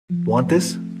Want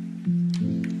this?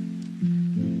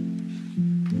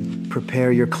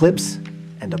 Prepare your clips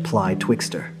and apply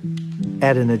Twixtor.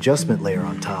 Add an adjustment layer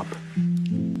on top.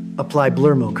 Apply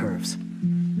blur curves.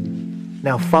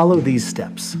 Now follow these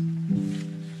steps.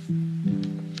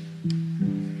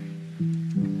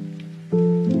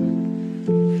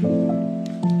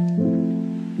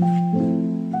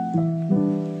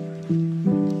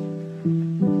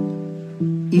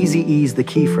 Easy ease the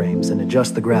keyframes and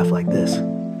adjust the graph like this.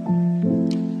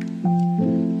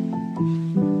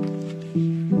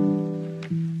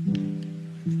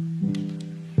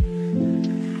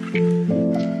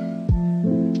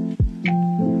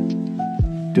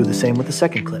 Do the same with the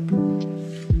second clip.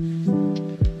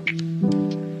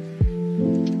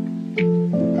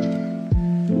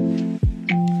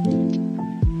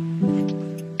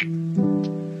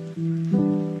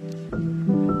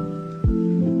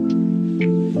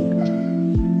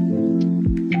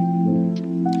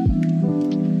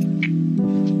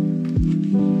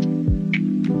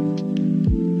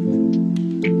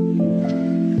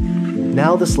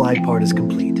 Now the slide part is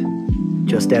complete.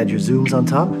 Just add your zooms on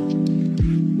top.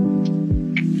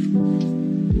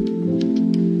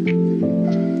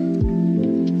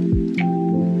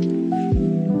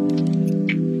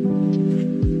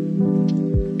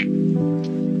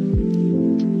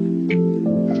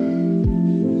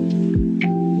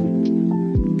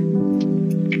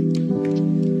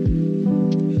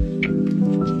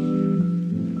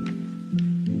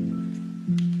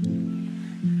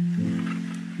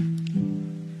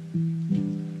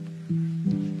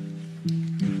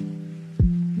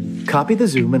 Copy the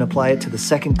zoom and apply it to the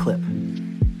second clip.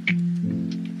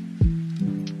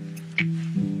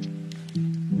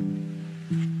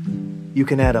 You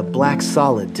can add a black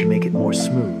solid to make it more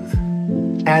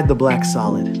smooth. Add the black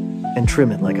solid and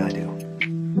trim it like I do.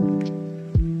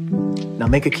 Now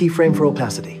make a keyframe for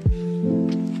opacity.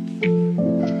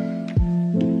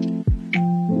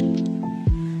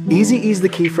 Easy ease the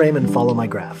keyframe and follow my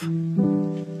graph.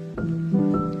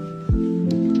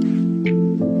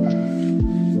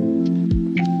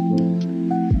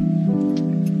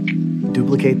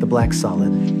 Duplicate the black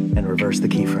solid and reverse the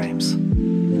keyframes.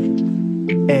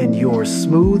 And your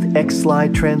smooth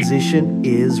X-slide transition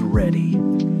is ready.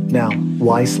 Now,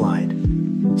 Y slide.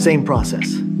 Same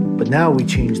process, but now we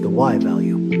change the Y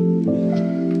value.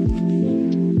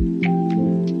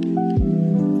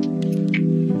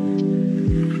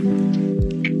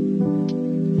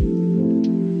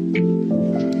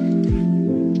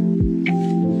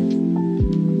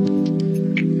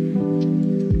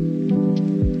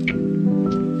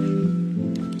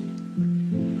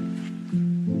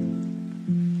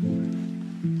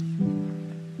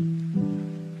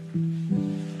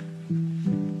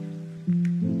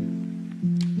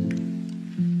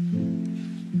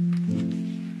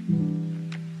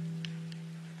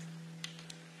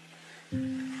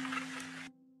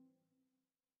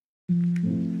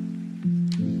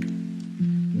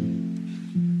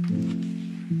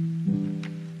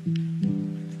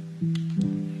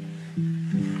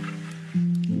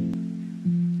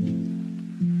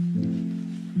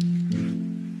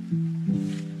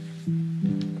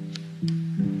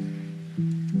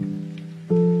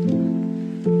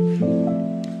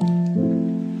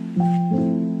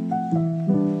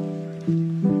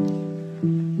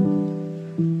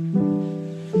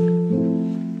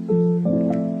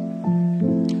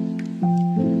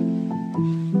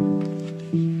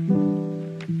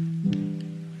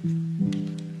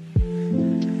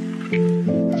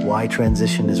 Y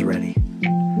transition is ready.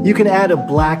 You can add a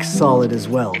black solid as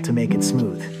well to make it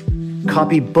smooth.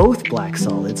 Copy both black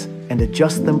solids and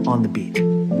adjust them on the beat.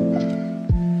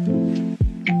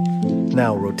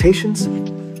 Now rotations.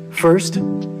 First,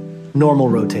 normal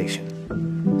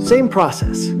rotation. Same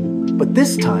process, but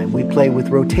this time we play with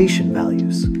rotation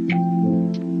values.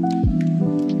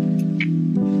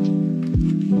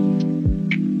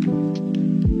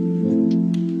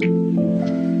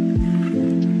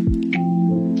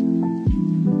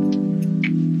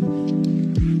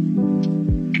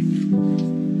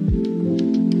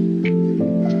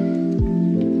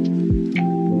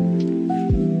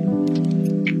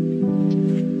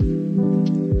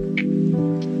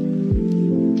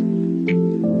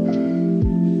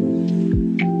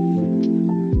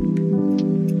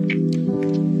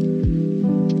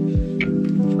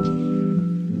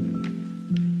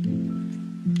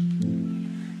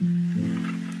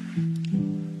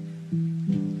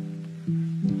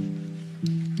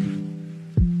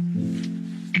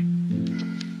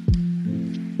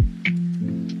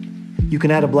 You can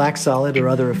add a black solid or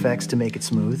other effects to make it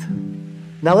smooth.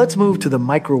 Now let's move to the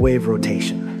microwave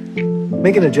rotation.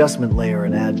 Make an adjustment layer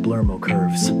and add blurmo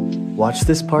curves. Watch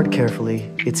this part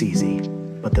carefully, it's easy,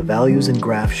 but the values and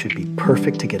graph should be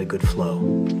perfect to get a good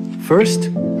flow. First,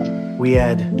 we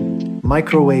add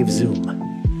microwave zoom.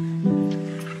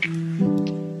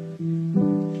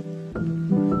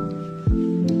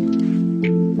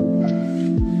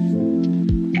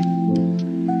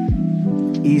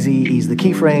 Ease the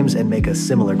keyframes and make a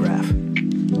similar graph.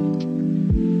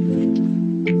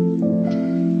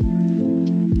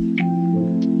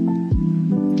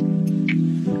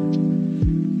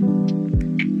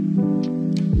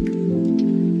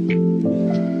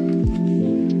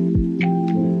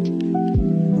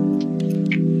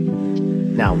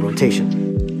 Now,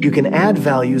 rotation. You can add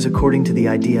values according to the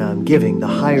idea I'm giving. The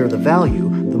higher the value,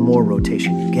 the more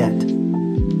rotation you get.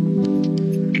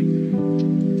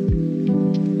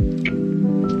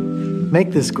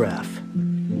 Make this graph.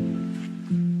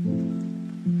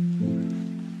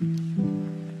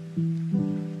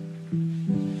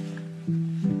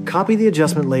 Copy the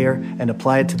adjustment layer and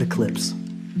apply it to the clips.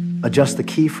 Adjust the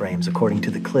keyframes according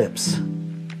to the clips.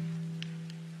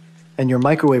 And your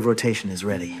microwave rotation is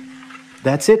ready.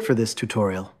 That's it for this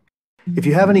tutorial. If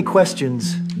you have any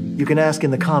questions, you can ask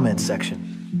in the comments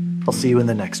section. I'll see you in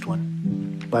the next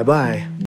one. Bye-bye.